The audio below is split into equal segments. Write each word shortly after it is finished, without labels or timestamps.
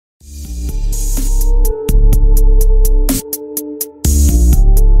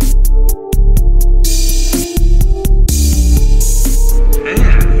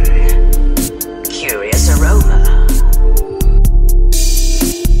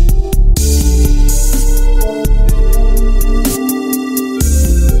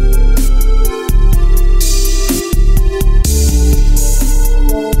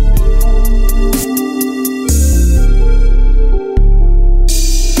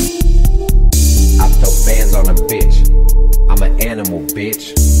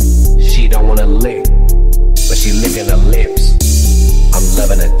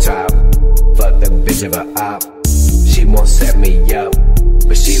bitch of a op. She won't set me up,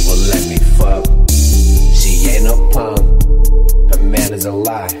 but she will let me fuck. She ain't no punk, her man is a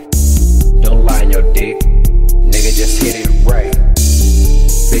lie. Don't lie on your dick, nigga, just hit it right.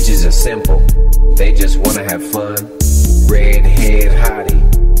 Bitches are simple, they just wanna have fun. Redhead hottie,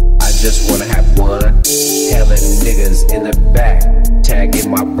 I just wanna have one. Hella niggas in the back, tagging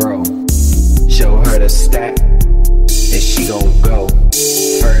my bro. Show her the stack, and she gon' go.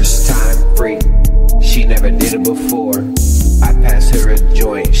 First time free, she never did it before. I pass her a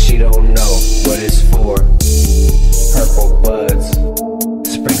joint, she don't know what it's for. Purple buds,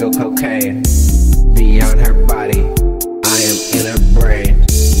 sprinkle cocaine beyond her body, I am in her brain.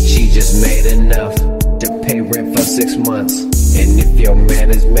 She just made enough to pay rent for 6 months. And if your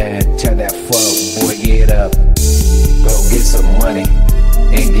man is mad, tell that fuck boy get up. Go get some money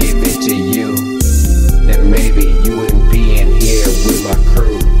and give it to you. Then maybe you wouldn't be in here with my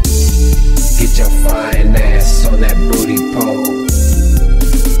crew. Get your fine ass on that booty pole.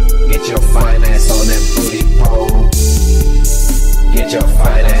 Get your fine ass on that booty pole. Get your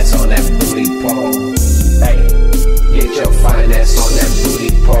fine ass on that booty pole. Hey, get your fine ass on that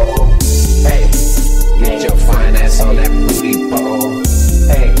booty pole. Hey, get your fine ass on that booty pole.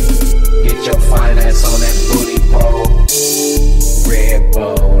 Hey, get your fine ass on that booty pole. Red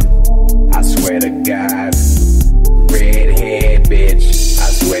bone, I swear to God. Redhead bitch, I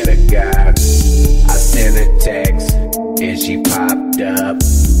swear to God. I sent a text and she popped up.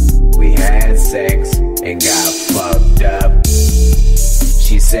 We had sex and got fucked up.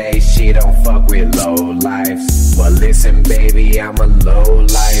 She say she don't fuck with low lives, but listen baby, I'm a low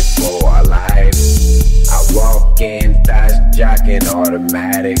life for life. I walk in, thighs jocking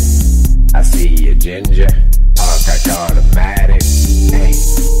automatic. I see you ginger, hard automatic. Hey,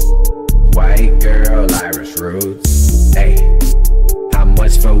 white girl, Irish roots. Hey, how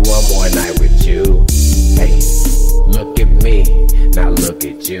much for one more night with you? Hey, look at me, now look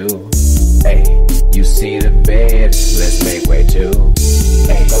at you.